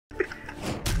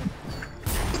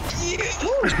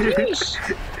Oh, sheesh.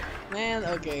 Man,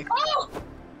 okay. Oh!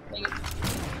 Dang it.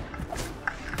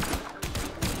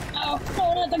 Oh,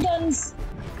 no, not the guns!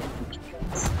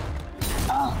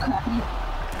 Oh, crap.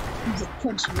 He just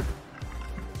punched me.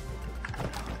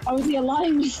 How is he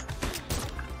alive?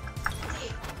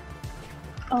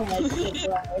 Oh my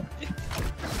god.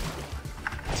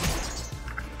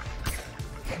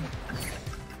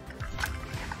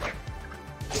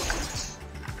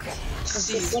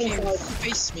 See, he came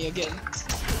face me again.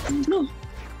 No.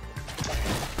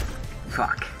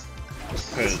 Fuck.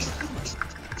 Hey.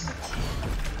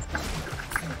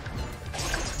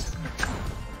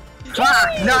 Fuck!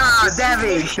 No!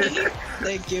 Damage!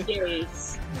 Thank you.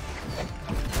 Yes.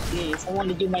 Yes, I want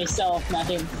to do myself, not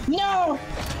him. No!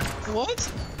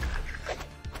 What?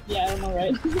 Yeah, I don't know,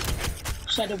 right?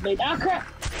 Shadow Blade. Ah, crap!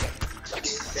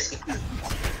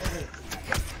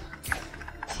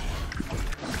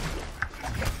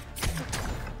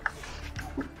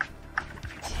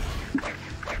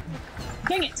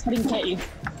 Dang it! I didn't get you.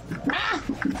 Ah!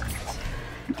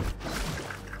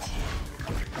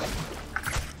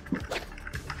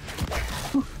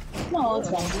 No, it's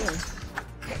fine.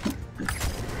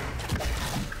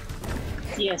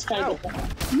 Yes, try to get that.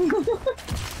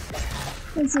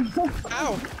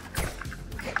 Ow!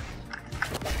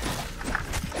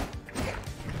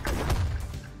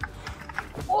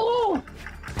 Oh!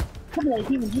 How did I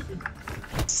even hit you?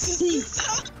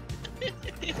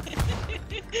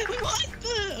 What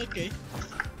the? Okay.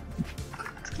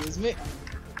 Excuse me.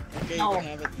 Okay, you Oh. can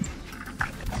have it.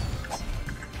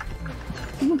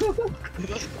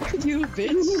 You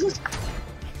bitch!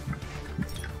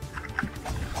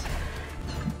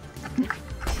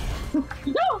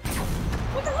 No!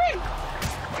 What the frick?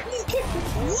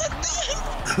 What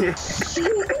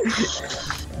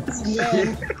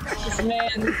This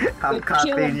man I'm will kill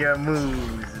copying him. your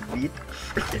moves, bitch.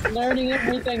 Learning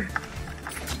everything.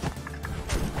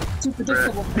 Too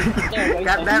predictable. There,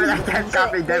 God damn it, I can't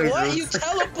copy Debbie's What? You moves.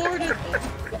 teleported?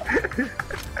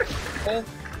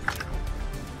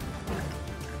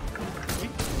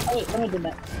 Oh wait, let me do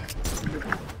that.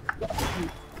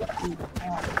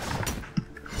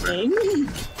 Okay.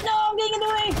 No, I'm getting in the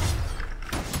way!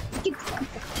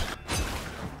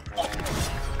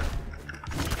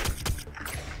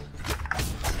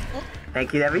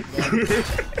 Thank you, Debbie.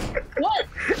 What?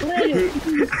 What did I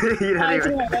do? You don't I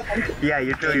threw even... my weapon. Yeah,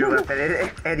 you threw your weapon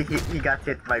and he got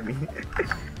hit by me.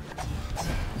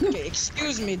 Okay,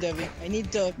 excuse me, Debbie. I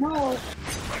need to. No.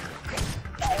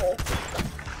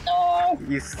 No.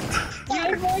 You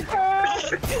My worker!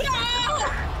 No!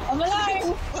 I'm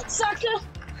alive! Sucker!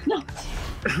 No!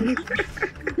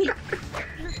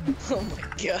 Oh my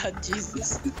god,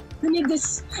 Jesus. I need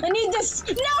this! I need this!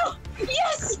 No!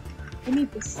 Yes! I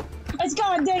need this. It's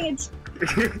gone, dang it!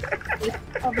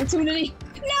 Opportunity!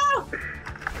 No!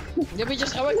 Debbie,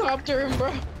 just helicopter him,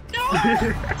 bro. No!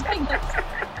 Dang it!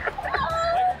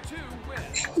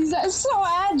 He's so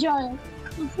agile!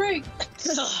 The freak!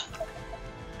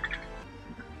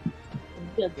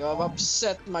 You have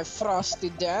upset my frosty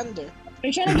dander. Are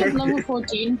you trying to get level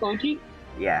 14, Koji?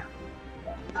 Yeah.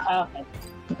 Okay.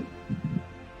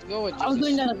 Go with I was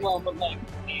doing Jesus. that as well, but like...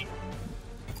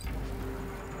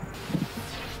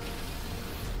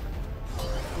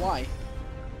 Why?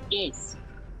 Yes.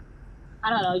 I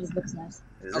don't know, it just looks nice.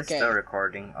 Is Okay. it still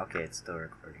recording? Okay, it's still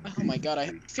recording. Oh my god, I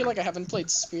feel like I haven't played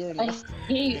Spear in a I while.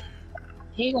 hate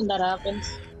when that happens.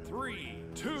 3,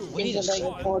 2, Wait It's a like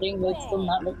recording, but it's still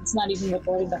not. It's not even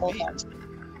recording the whole time.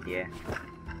 Yeah.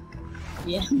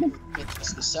 Yeah.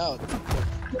 Test this out.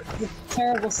 It's a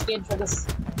terrible skin for this.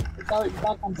 The dark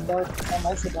one's dark, and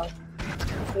mostly dark.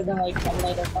 They're gonna like come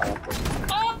later. Ah!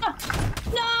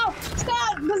 No!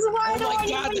 Stop! This is why I Oh don't my want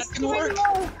god, you that to can work!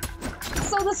 It's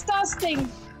so disgusting!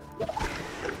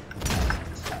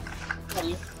 Are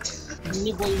you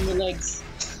nibbling your legs?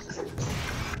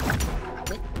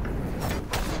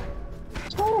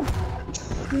 Oh!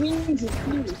 Please,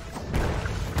 please.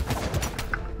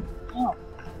 Oh.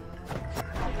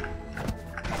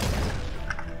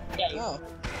 Yeah, you. Oh.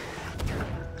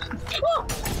 Oh!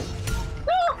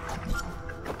 Oh!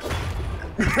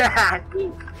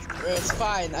 It's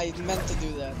fine, I meant to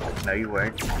do that. No, you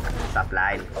weren't. Stop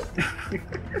lying.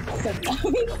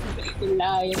 You're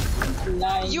lying. You're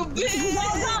lying. You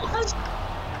bitch!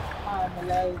 I'm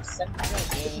alive.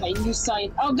 My new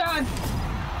sight. Oh god!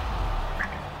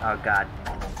 Oh god.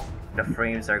 The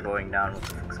frames are going down. What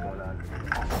the fuck's going on?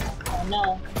 Oh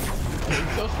no.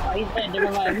 Oh, he's dead.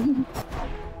 Never mind.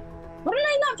 Why did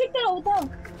I not pick that out?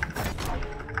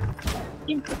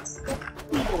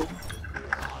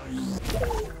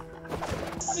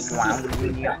 Wow,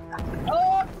 yeah.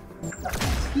 Oh!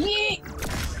 Yeah.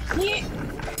 Yeah.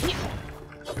 Yeah.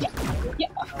 Yeah.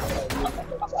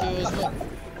 Excuse me.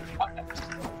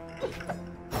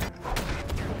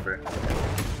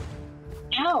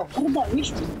 Ow! How did that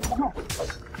reach me? Oh.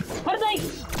 How did I?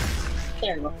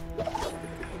 There we go.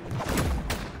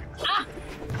 Ah!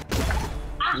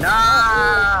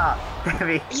 Ah! No!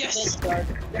 Debbie. Yes! Dead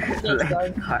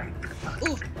guard. Hard.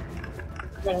 Ooh!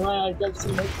 Gonna run out of dead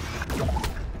teammates.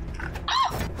 Ah!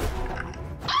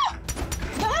 Ah!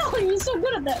 Wow, you're so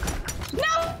good at that.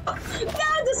 No! No,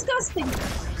 disgusting!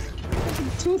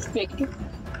 Toothpick.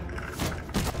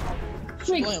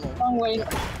 Freak, Blammo. wrong way.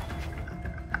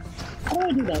 How do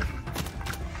I do that?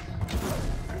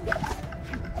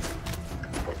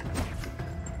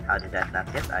 How did that not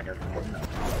hit? I don't know.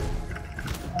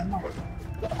 I'm not good.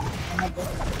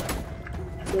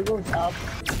 It goes up.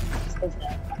 It goes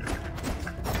down.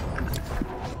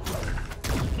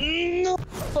 No!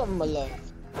 I'm alive.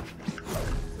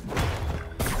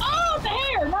 Oh, the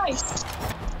hair! Nice! I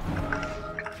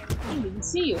didn't even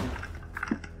see you.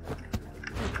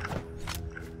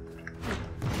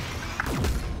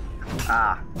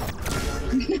 Ah. I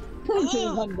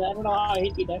don't know how I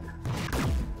hit you there.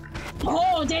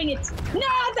 Oh, dang it!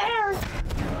 No, the hair!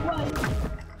 What?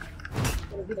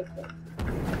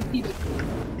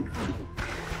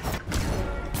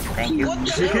 Thank you. What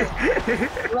the hell?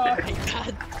 Rocket!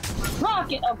 God.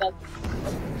 Rocket! Oh, God.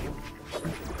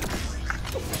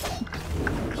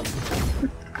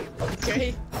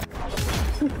 Okay.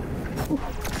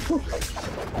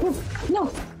 No!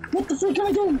 What the frick am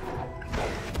I doing?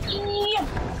 Yeah.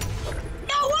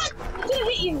 No, what? I'm gonna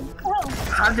hit you! Oh.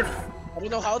 How the I don't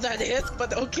know how that hit,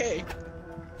 but okay.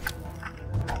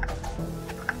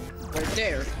 Right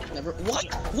there. Never. What?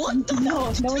 What the?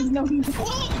 No, no one's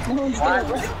What? there.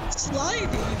 Bro.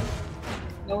 Sliding.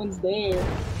 No one's there.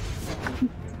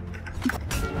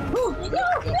 Oh, no!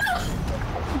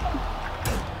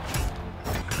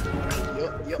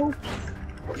 Yup, yup,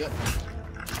 yup.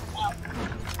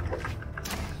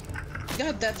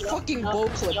 God, that fucking bow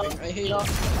clipping. I hate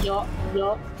it. Yo,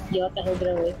 the hell did I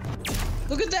win?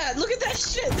 Look at that! Look at that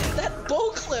shit! That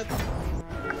bow clip!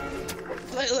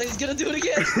 Like, he's gonna do it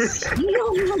again!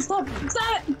 No, stop!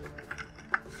 Stop it!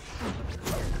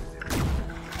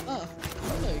 Oh,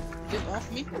 like, get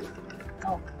off me.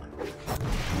 Oh.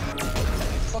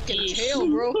 Fucking tail,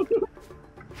 bro.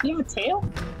 You have a tail?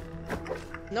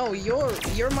 No,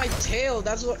 you're my tail.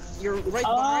 That's what you're right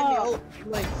behind me. All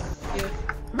like, yeah.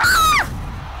 No!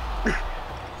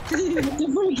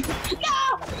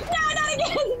 No, not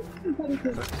again!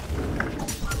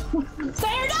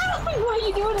 Sarah, no! Why are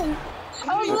you doing it?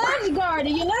 I'm ledge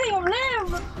guarding. You're letting him live.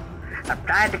 I'm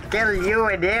trying to kill you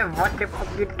and him. What the fuck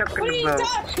you talking What are you about?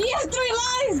 doing? He has 3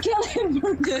 lives. Kill him.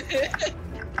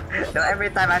 No, every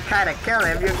time I try to kill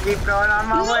him, you keep going on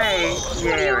my way. What Yeah, do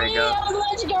you there we mean? go. I was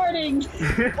ledge guarding.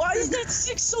 Why is that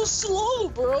 6 so slow,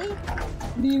 bro?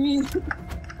 What do you mean?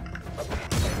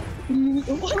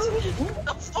 What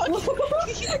the fuck?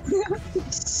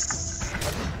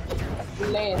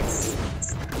 Lance.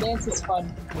 Lance is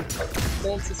fun.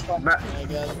 Lance is fun. But, Oh my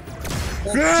god. see?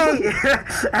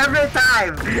 Every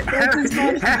time! Lance is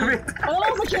fun. Every time! I'm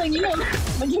also killing you,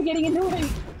 but you're getting into it.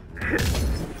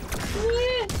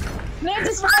 Lance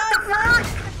is fun!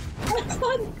 Lance is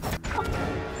fun!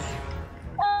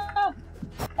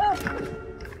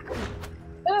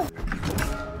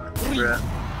 Bruh.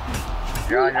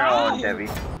 You're on your own, Debbie.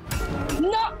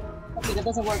 No! Okay, that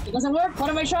doesn't work. It doesn't work. What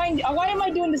am I trying? Why am I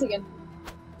doing this again?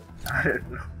 I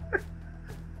don't know.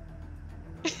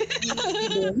 You're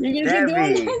gonna keep doing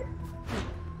Debbie! that?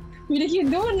 You're gonna keep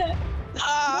doing that?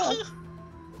 Ah!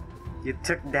 You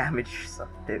took damage yourself,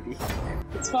 Debbie.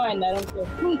 It's fine, I don't care.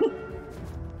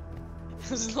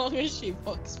 As long as she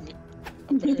fucks me.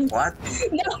 What?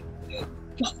 No!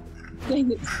 God,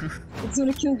 dang it. It's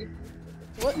gonna kill you.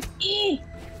 What? E!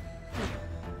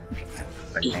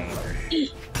 Bananas. E!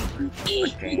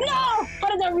 No! How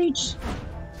did that reach?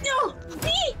 No!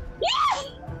 E! Yeah!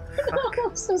 No,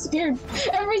 I'm so scared.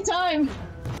 Every time.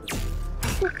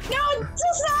 No!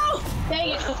 Just no! Dang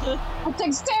it. My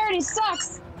dexterity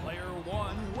sucks. Player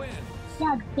 1 wins.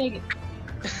 God dang it.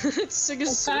 Sig is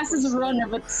As fast as a runner,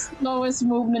 but slowest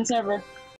movements ever.